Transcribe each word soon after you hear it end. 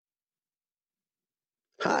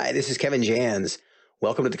Hi, this is Kevin Jans.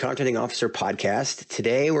 Welcome to the Contracting Officer Podcast.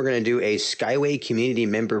 Today, we're going to do a Skyway community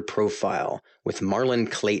member profile with Marlon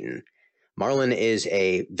Clayton. Marlon is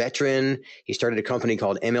a veteran. He started a company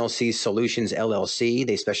called MLC Solutions LLC.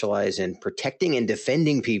 They specialize in protecting and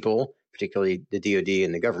defending people, particularly the DoD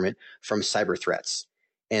and the government, from cyber threats.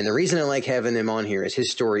 And the reason I like having him on here is his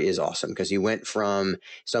story is awesome because he went from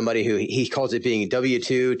somebody who he calls it being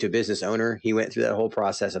W-2 to business owner. He went through that whole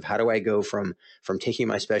process of how do I go from taking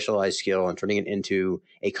my specialized skill and turning it into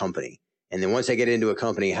a company. And then once I get into a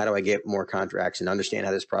company, how do I get more contracts and understand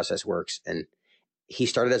how this process works? And he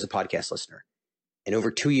started as a podcast listener and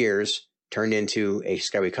over 2 years turned into a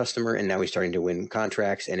Skyway customer. And now he's starting to win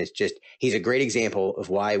contracts. And he's a great example of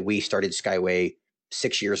why we started Skyway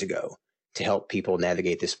 6 years ago to help people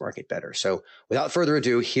navigate this market better. So without further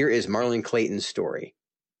ado, here is Marlon Clayton's story.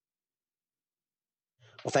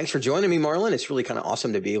 Well, thanks for joining me, Marlon. It's really kind of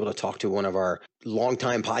awesome to be able to talk to one of our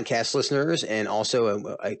longtime podcast listeners and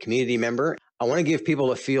also a community member. I want to give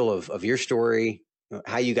people a feel of your story,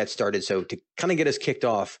 how you got started. So to kind of get us kicked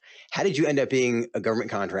off, how did you end up being a government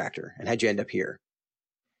contractor and how'd you end up here?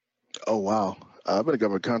 Oh, wow. I've been a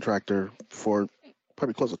government contractor for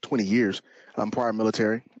probably close to 20 years. I'm prior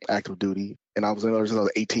military, active duty, and I was in there since I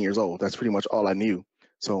was 18 years old. That's pretty much all I knew.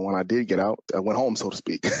 So when I did get out, I went home, so to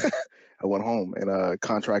speak. I went home, and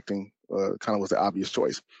contracting kind of was the obvious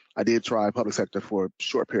choice. I did try public sector for a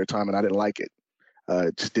short period of time, and I didn't like it.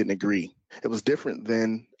 Just didn't agree. It was different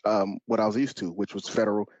than what I was used to, which was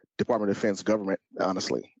federal Department of Defense government,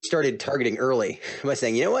 honestly. Started targeting early by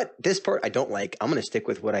saying, you know what, this part I don't like. I'm going to stick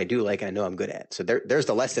with what I do like and I know I'm good at. So there's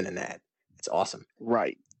the lesson in that. It's awesome.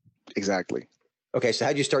 Right. Exactly. Okay, so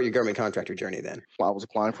how'd you start your government contractor journey then? Well, I was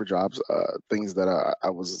applying for jobs, things that I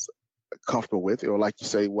was comfortable with, or like you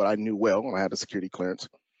say, what I knew well, and I had a security clearance.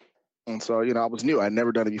 And so, I was new. I'd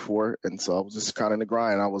never done it before. And so I was just kind of in the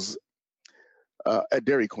grind. I was at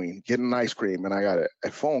Dairy Queen getting an ice cream, and I got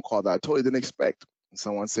a phone call that I totally didn't expect. And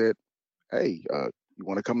someone said, hey, you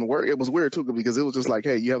want to come to work? It was weird, too, because it was just like,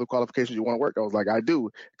 hey, you have the qualifications, you want to work? I was like, I do.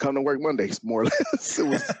 Come to work Mondays, more or less. It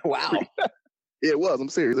was wow. It was. I'm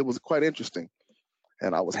serious. It was quite interesting.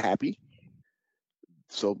 And I was happy.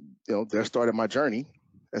 So, there started my journey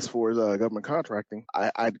as far as government contracting.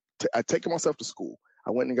 I'd taken myself to school. I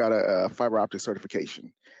went and got a fiber optic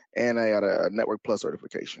certification, and I got a Network Plus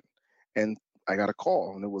certification. And I got a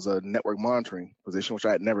call, and it was a network monitoring position, which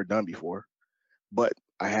I had never done before. But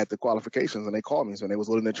I had the qualifications, and they called me, so they was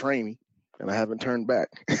willing to train me, and I haven't turned back.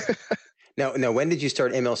 Now, when did you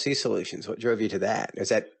start MLC Solutions? What drove you to that? Is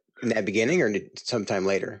that in that beginning or sometime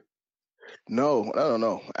later?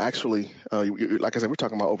 No. Actually, like I said, we're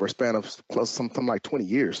talking about over a span of close something like 20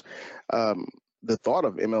 years. The thought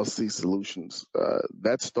of MLC Solutions,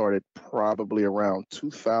 that started probably around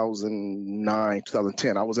 2009,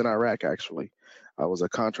 2010. I was in Iraq, actually. I was a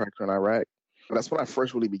contractor in Iraq. That's when I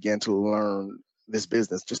first really began to learn this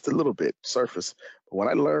business, just a little bit, surface. But when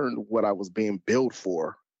I learned what I was being billed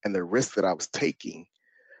for and the risk that I was taking,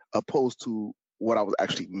 opposed to what I was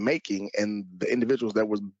actually making, and the individuals that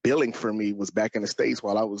was billing for me was back in the States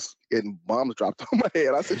while I was getting bombs dropped on my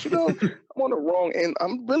head. I said, I'm on the wrong end.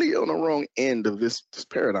 I'm really on the wrong end of this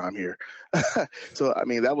paradigm here. So,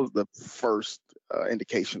 that was the first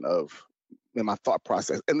indication of in my thought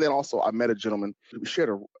process. And then also I met a gentleman. We shared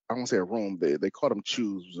I won't say a room. They called him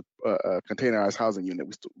Choose, a containerized housing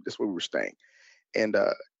unit. That's where we were staying. And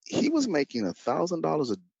he was making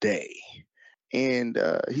 $1,000 a day. And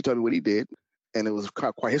he told me what he did. And it was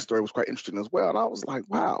quite his story was quite interesting as well. And I was like,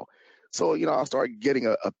 wow. So, I started getting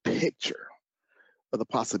a picture of the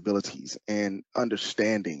possibilities and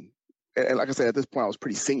understanding. And like I said, at this point, I was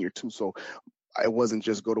pretty senior too. So I wasn't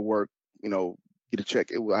just go to work, get a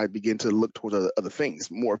check. I began to look towards other things,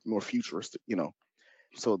 more futuristic,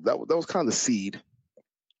 So that was kind of the seed.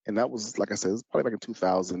 And that was, like I said, it was probably back in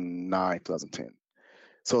 2009, 2010.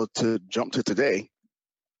 So to jump to today,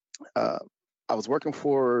 I was working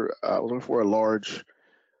for a large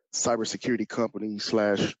cybersecurity company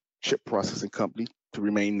 / chip processing company, to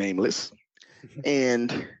remain nameless,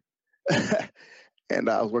 and and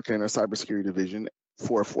I was working in a cybersecurity division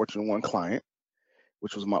for a Fortune 1 client,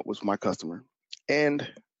 which was my customer. And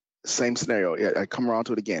same scenario. I come around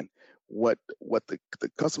to it again. What the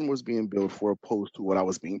customer was being billed for, opposed to what I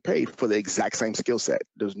was being paid for the exact same skill set.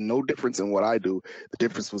 There's no difference in what I do. The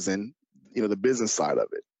difference was in the business side of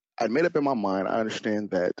it. I made up in my mind, I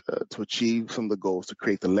understand that to achieve some of the goals, to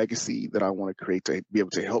create the legacy that I want to create, to be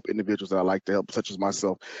able to help individuals that I like to help, such as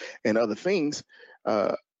myself and other things,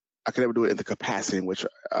 I could never do it in the capacity in which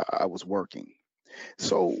I was working.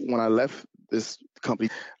 So when I left this company,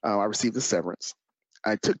 I received a severance.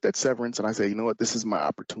 I took that severance and I said, you know what, this is my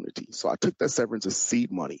opportunity. So I took that severance as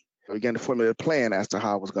seed money. I began to formulate a plan as to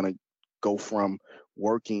how I was going to go from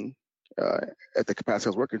working at the capacity I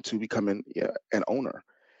was working to becoming an owner.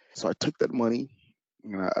 So I took that money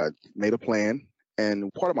and I made a plan.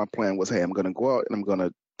 And part of my plan was, hey, I'm going to go out and I'm going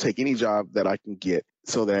to take any job that I can get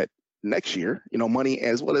so that next year, money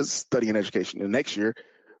as well as study and education. And next year,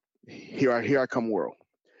 here I come world.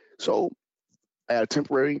 So I had a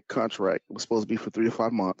temporary contract. It was supposed to be for 3 to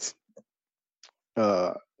 5 months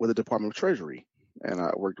with the Department of Treasury. And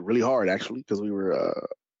I worked really hard, actually, because we were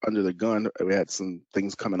under the gun. We had some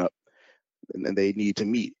things coming up and they needed to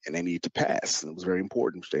meet and they needed to pass. And it was very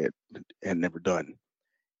important, which they had never done.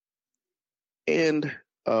 And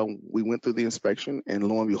we went through the inspection, and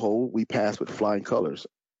lo and behold, we passed with flying colors.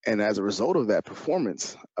 And as a result of that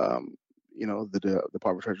performance, the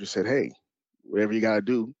Department of Treasury said, "Hey, whatever you got to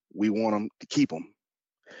do, we want them to keep them."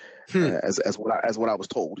 As what I was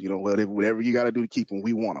told, whatever you got to do to keep him,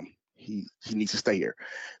 we want him. He needs to stay here.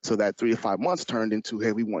 So that 3 to 5 months turned into,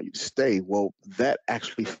 hey, we want you to stay. Well, that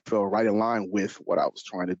actually fell right in line with what I was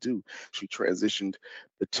trying to do. She transitioned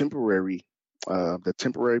the temporary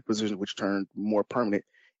position, which turned more permanent,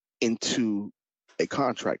 into a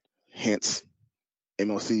contract. Hence,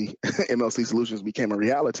 MLC Solutions became a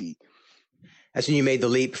reality. That's when you made the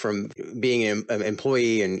leap from being an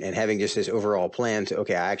employee and having just this overall plan to,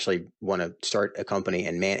 okay, I actually want to start a company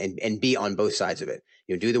and be on both sides of it.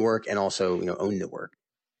 Do the work and also, own the work.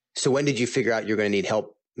 So when did you figure out you're going to need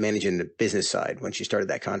help managing the business side once you started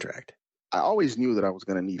that contract? I always knew that I was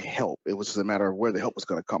going to need help. It was just a matter of where the help was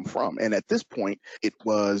going to come from. And at this point, it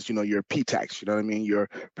was, your PTACs, your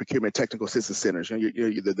Procurement Technical Assistance Centers,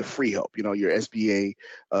 the free help, your SBA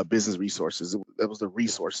business resources. That was the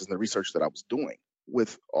resources and the research that I was doing.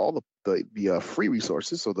 With all the free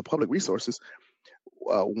resources, so the public resources,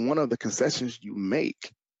 one of the concessions you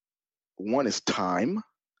make, one is time,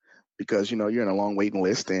 because, you're in a long waiting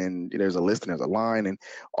list and there's a list and there's a line. And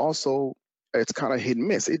also, it's kind of hit and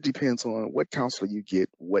miss. It depends on what counselor you get,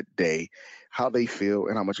 what day, how they feel,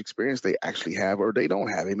 and how much experience they actually have or they don't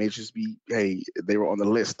have. It may just be, hey, they were on the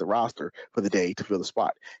list, the roster for the day to fill the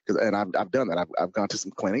spot. And I've done that. I've gone to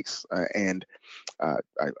some clinics and I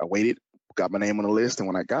waited, got my name on the list, and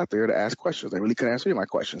when I got there to ask questions, they really couldn't answer any of my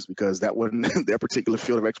questions because that wasn't their particular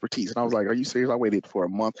field of expertise. And I was like, "Are you serious? I waited for a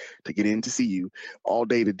month to get in to see you all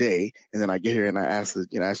day today, and then I get here and I ask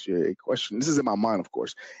you a question. This is in my mind, of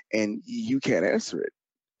course, and you can't answer it."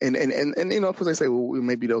 And of course they say, well,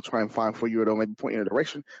 maybe they'll try and find for you, or they'll maybe point you in a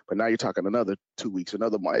direction. But now you're talking another 2 weeks,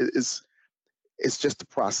 another month. It's just the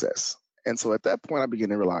process. And so at that point, I began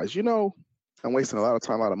to realize, I'm wasting a lot of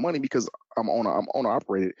time, a lot of money because I'm owner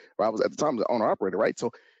operated. Or I was at the time the owner operator, right?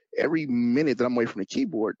 So every minute that I'm away from the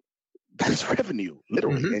keyboard, that's revenue,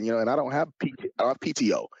 literally. Mm-hmm. And I don't have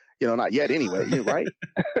PTO, not yet anyway, right?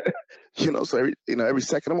 So every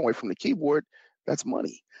second I'm away from the keyboard, that's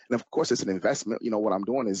money. And of course, it's an investment. What I'm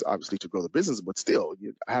doing is obviously to grow the business, but still,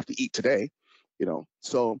 I have to eat today.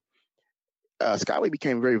 So Skyway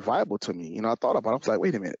became very viable to me. I thought about it. I was like,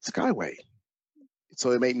 wait a minute, Skyway.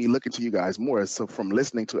 So it made me look into you guys more. So from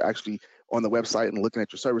listening to actually on the website and looking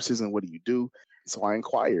at your services and what do you do, so I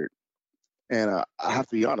inquired. And I have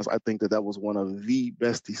to be honest, I think that was one of the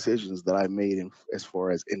best decisions that I made as far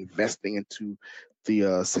as investing into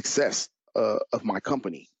the success of my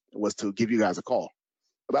company, was to give you guys a call.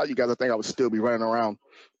 Without you guys, I think I would still be running around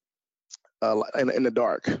in the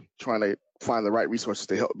dark trying to find the right resources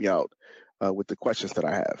to help me out with the questions that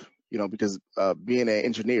I have. Because being an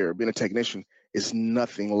engineer, being a technician, is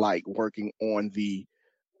nothing like working on the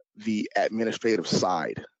administrative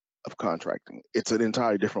side of contracting. It's an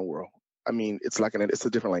entirely different world. I mean, it's a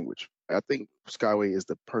different language. I think Skyway is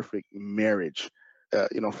the perfect marriage,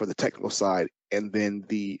 for the technical side and then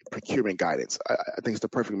the procurement guidance. I think it's the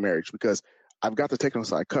perfect marriage because I've got the technical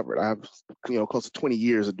side covered. I have, close to 20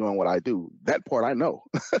 years of doing what I do. That part I know.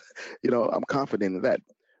 I'm confident in that.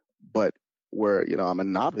 But where I'm a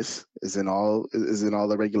novice is in all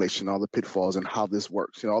the regulation, all the pitfalls, and how this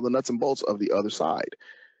works. All the nuts and bolts of the other side,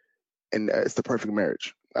 and it's the perfect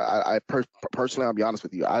marriage. Personally, I'll be honest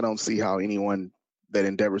with you. I don't see how anyone that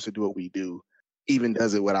endeavors to do what we do even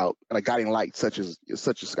does it without a guiding light such as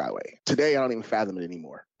Skyway. Today, I don't even fathom it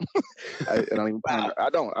anymore. I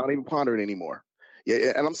don't even ponder it anymore.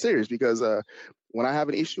 Yeah, and I'm serious because when I have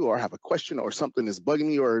an issue or I have a question or something is bugging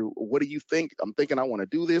me or what do you think? I'm thinking I want to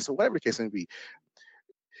do this or whatever the case may be.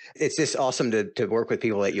 It's just awesome to work with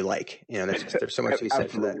people that you like. There's so much to be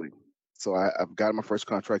said for that. So I've got my first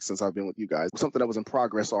contract since I've been with you guys. Something that was in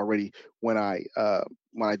progress already when I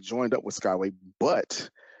joined up with Skyway, but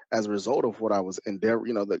as a result of what I was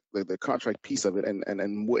the contract piece of it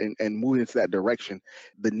and moving into that direction,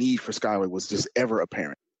 the need for Skyway was just ever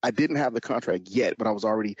apparent. I didn't have the contract yet, but I was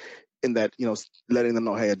already in that, letting them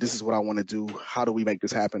know, hey, this is what I want to do. How do we make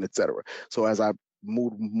this happen, et cetera. So as I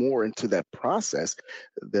moved more into that process,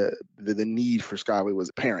 the need for Skyway was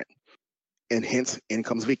apparent. And hence, in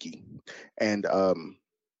comes Vicky. And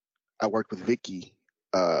I worked with Vicky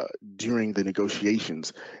during the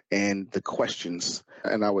negotiations and the questions,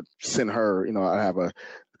 and I would send her, I have a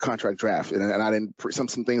contract draft, and I didn't, some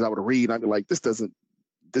things I would read, and I'd be like, this doesn't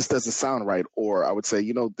sound right. Or I would say,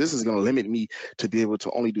 this is going to limit me to be able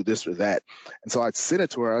to only do this or that. And so I'd send it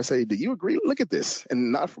to her. I say, do you agree? Look at this.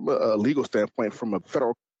 And not from a legal standpoint, from a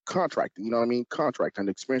federal contracting, contract and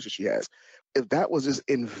the experience that she has. If that was just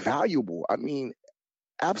invaluable,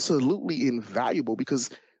 absolutely invaluable, because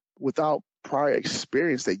without prior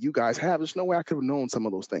experience that you guys have, there's no way I could have known some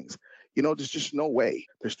of those things. There's just no way.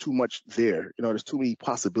 There's too much there. There's too many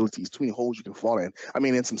possibilities, too many holes you can fall in.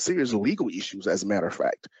 And some serious legal issues, as a matter of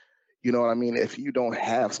fact. You know what I mean? If you don't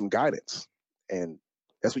have some guidance, and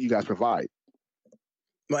that's what you guys provide.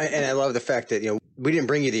 And I love the fact that, we didn't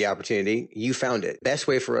bring you the opportunity. You found it. Best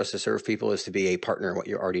way for us to serve people is to be a partner in what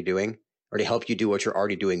you're already doing, or to help you do what you're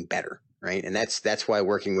already doing better. Right. And that's why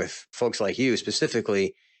working with folks like you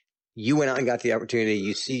specifically, you went out and got the opportunity.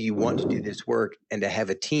 You see, you want to do this work, and to have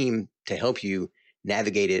a team to help you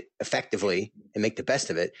navigate it effectively and make the best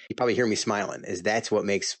of it. You probably hear me smiling, is that's what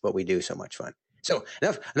makes what we do so much fun. So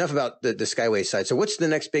enough about the Skyway side. So what's the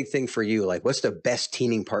next big thing for you? Like, what's the best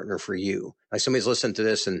teaming partner for you? Like, somebody's listening to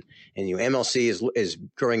this and MLC is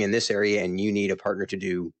growing in this area, and you need a partner to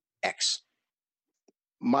do X.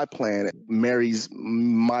 My plan marries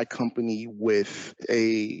my company with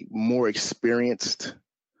a more experienced,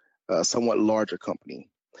 somewhat larger company.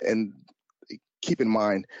 And keep in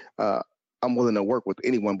mind, I'm willing to work with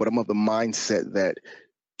anyone, but I'm of the mindset that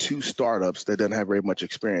two startups that don't have very much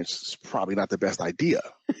experience is probably not the best idea.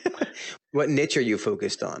 What niche are you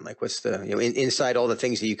focused on? Like, what's the, inside all the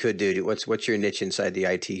things that you could do, what's your niche inside the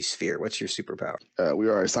IT sphere? What's your superpower? We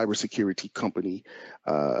are a cybersecurity company.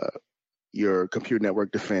 Your computer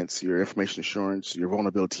network defense, your information assurance, your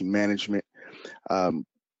vulnerability management,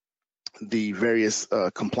 the various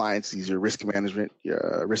compliances, your risk management,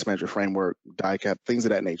 your risk management framework, DICAP, things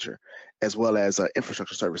of that nature, as well as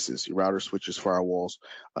infrastructure services, your routers, switches, firewalls.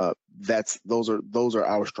 Those are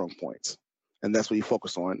our strong points, and that's what you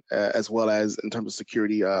focus on, as well as in terms of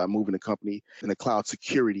security, moving the company in the cloud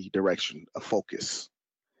security direction, a focus.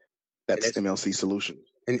 That's MLC Solutions.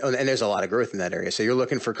 And there's a lot of growth in that area. So you're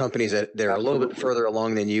looking for companies that are a little bit further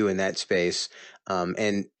along than you in that space.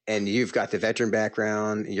 And you've got the veteran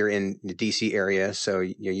background. You're in the DC area, so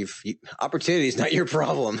opportunity is not your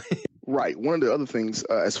problem. Right. One of the other things,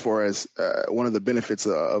 as far as one of the benefits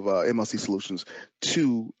of MLC Solutions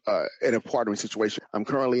in a partnering situation, I'm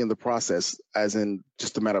currently in the process, as in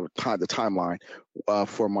just a matter of time, the timeline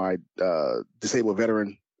for my disabled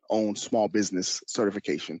veteran own small business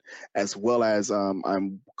certification, as well as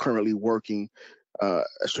I'm currently working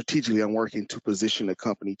strategically. I'm working to position a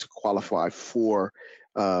company to qualify for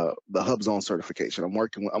the HubZone certification. I'm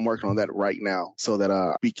working on that right now, so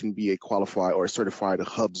that we can be a qualified or a certified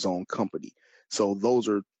HubZone company. So those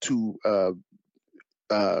are two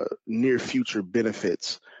near future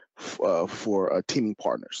benefits for teaming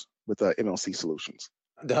partners with MLC Solutions.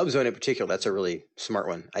 The HubZone in particular, that's a really smart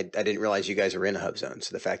one. I didn't realize you guys are in a HubZone.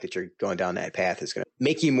 So the fact that you're going down that path is going to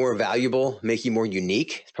make you more valuable, make you more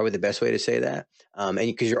unique. It's probably the best way to say that. And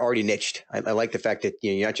because you're already niched. I like the fact that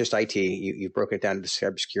you're not just IT, you've broken it down to the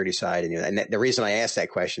cybersecurity side. And the reason I asked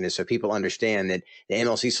that question is so people understand that the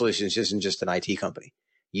MLC Solutions isn't just an IT company.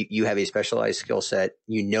 You have a specialized skill set,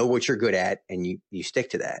 you know what you're good at, and you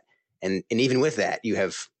stick to that. And even with that, you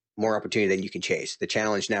have more opportunity than you can chase. The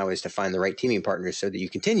challenge now is to find the right teaming partners so that you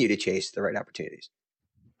continue to chase the right opportunities.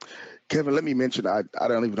 Kevin, let me mention, I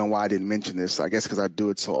don't even know why I didn't mention this. I guess because I do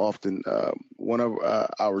it so often. One of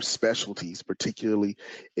our specialties particularly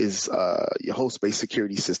is your host-based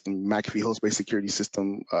security system, McAfee host-based security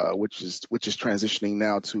system, which is transitioning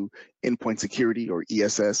now to endpoint security, or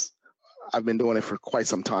ESS. I've been doing it for quite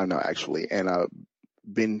some time now, actually, and I've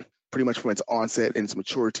been pretty much from its onset and its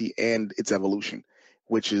maturity and its evolution,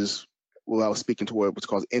 which is, I was speaking to what's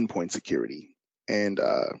called endpoint security. And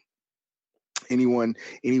anyone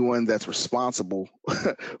that's responsible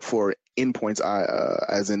for endpoints,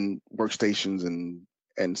 as in workstations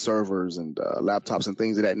and servers and laptops and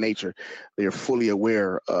things of that nature, they are fully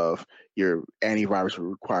aware of your antivirus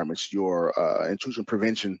requirements, your intrusion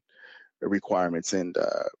prevention requirements, and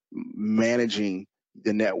managing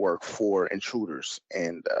the network for intruders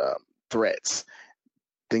and threats.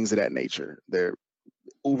 things of that nature. They're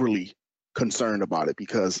overly concerned about it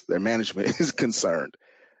because their management is concerned.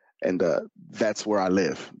 And that's where I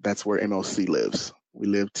live. That's where MLC lives. We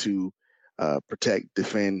live to protect,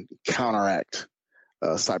 defend, counteract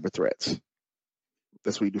cyber threats.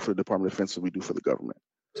 That's what we do for the Department of Defense, what we do for the government.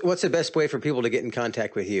 What's the best way for people to get in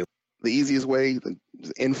contact with you? The easiest way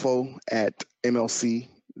is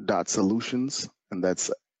info@mlc.solutions, and that's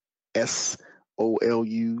SOLUTIONS.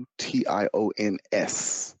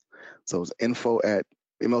 So it's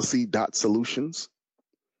info@mlc.solutions.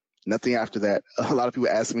 Nothing after that. A lot of people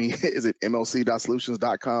ask me, is it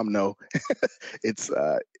mlc.solutions.com? No, it's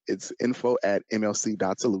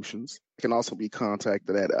info@mlc.solutions. You can also be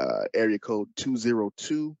contacted at area code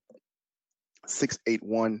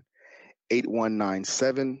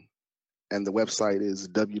 202-681-8197. And the website is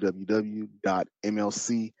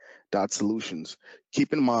www.mlc.solutions.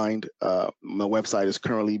 Keep in mind, my website is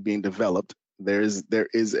currently being developed. There is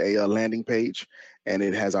a landing page, and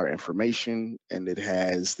it has our information, and it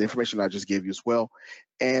has the information I just gave you as well,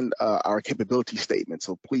 and our capability statement.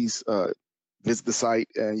 So please visit the site,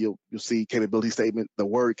 and you'll see capability statement. The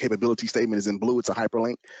word capability statement is in blue. It's a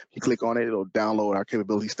hyperlink. You click on it, it'll download our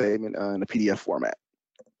capability statement in a PDF format.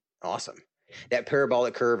 Awesome. That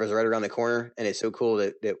parabolic curve is right around the corner, and it's so cool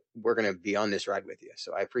that we're going to be on this ride with you.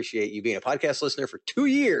 So I appreciate you being a podcast listener for 2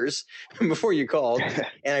 years before you called.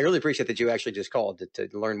 And I really appreciate that you actually just called to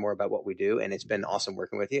learn more about what we do. And it's been awesome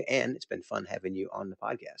working with you, and it's been fun having you on the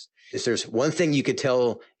podcast. If there's one thing you could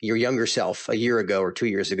tell your younger self a year ago or 2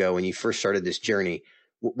 years ago when you first started this journey,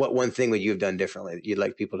 what one thing would you have done differently that you'd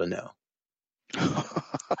like people to know?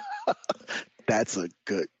 That's a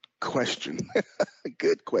good question.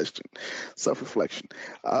 Good question. Self-reflection.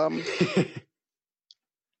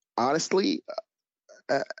 Honestly,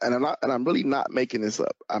 and I'm really not making this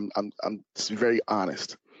up. I'm just very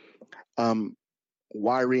honest.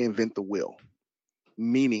 Why reinvent the wheel?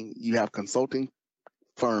 Meaning you have consulting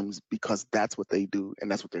firms because that's what they do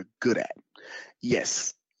and that's what they're good at.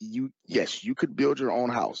 Yes, you could build your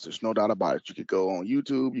own house. There's no doubt about it. You could go on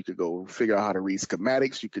YouTube. You could go figure out how to read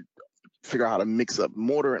schematics. You could figure out how to mix up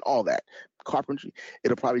mortar and all that. Carpentry,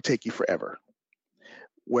 it'll probably take you forever.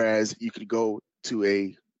 Whereas you could go to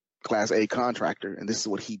a Class A contractor, and this is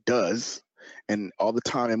what he does, and all the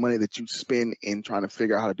time and money that you spend in trying to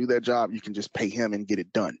figure out how to do that job, you can just pay him and get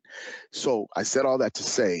it done. So I said all that to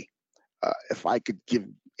say, if I could give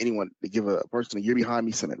a person a year behind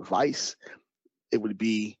me some advice, it would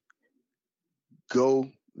be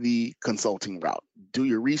go the consulting route. Do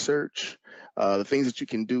your research. The things that you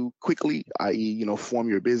can do quickly, i.e., form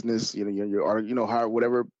your business, hire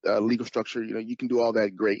whatever legal structure, you can do all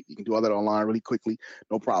that great. You can do all that online really quickly,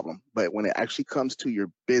 no problem. But when it actually comes to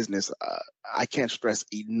your business, I can't stress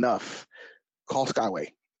enough, call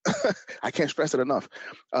Skyway. I can't stress it enough.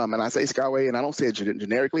 And I say Skyway, and I don't say it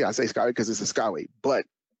generically. I say Skyway because it's a Skyway, but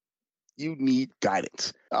you need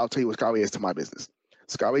guidance. I'll tell you what Skyway is to my business.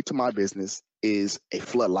 Skyway to my business is a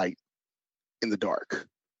floodlight in the dark.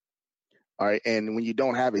 All right. And when you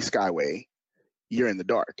don't have a Skyway, you're in the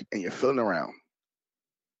dark and you're feeling around.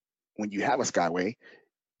 When you have a Skyway,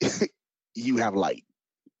 you have light.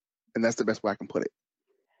 And that's the best way I can put it.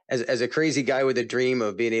 As a crazy guy with a dream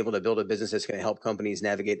of being able to build a business that's going to help companies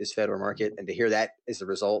navigate this federal market, and to hear that is the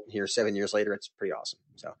result here 7 years later, it's pretty awesome.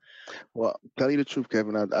 So, well, tell you the truth,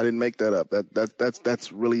 Kevin, I didn't make that up. That's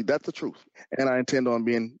the truth. And I intend on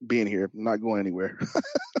being here. I'm not going anywhere.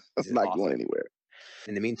 I'm not going anywhere.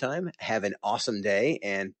 In the meantime, have an awesome day.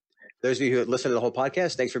 And those of you who listen to the whole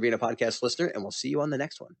podcast, thanks for being a podcast listener, and we'll see you on the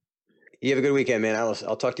next one. You have a good weekend, man. I'll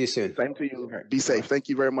talk to you soon. Same to you. Be safe. Thank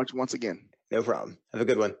you very much once again. No problem. Have a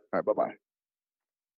good one. All right. Bye-bye.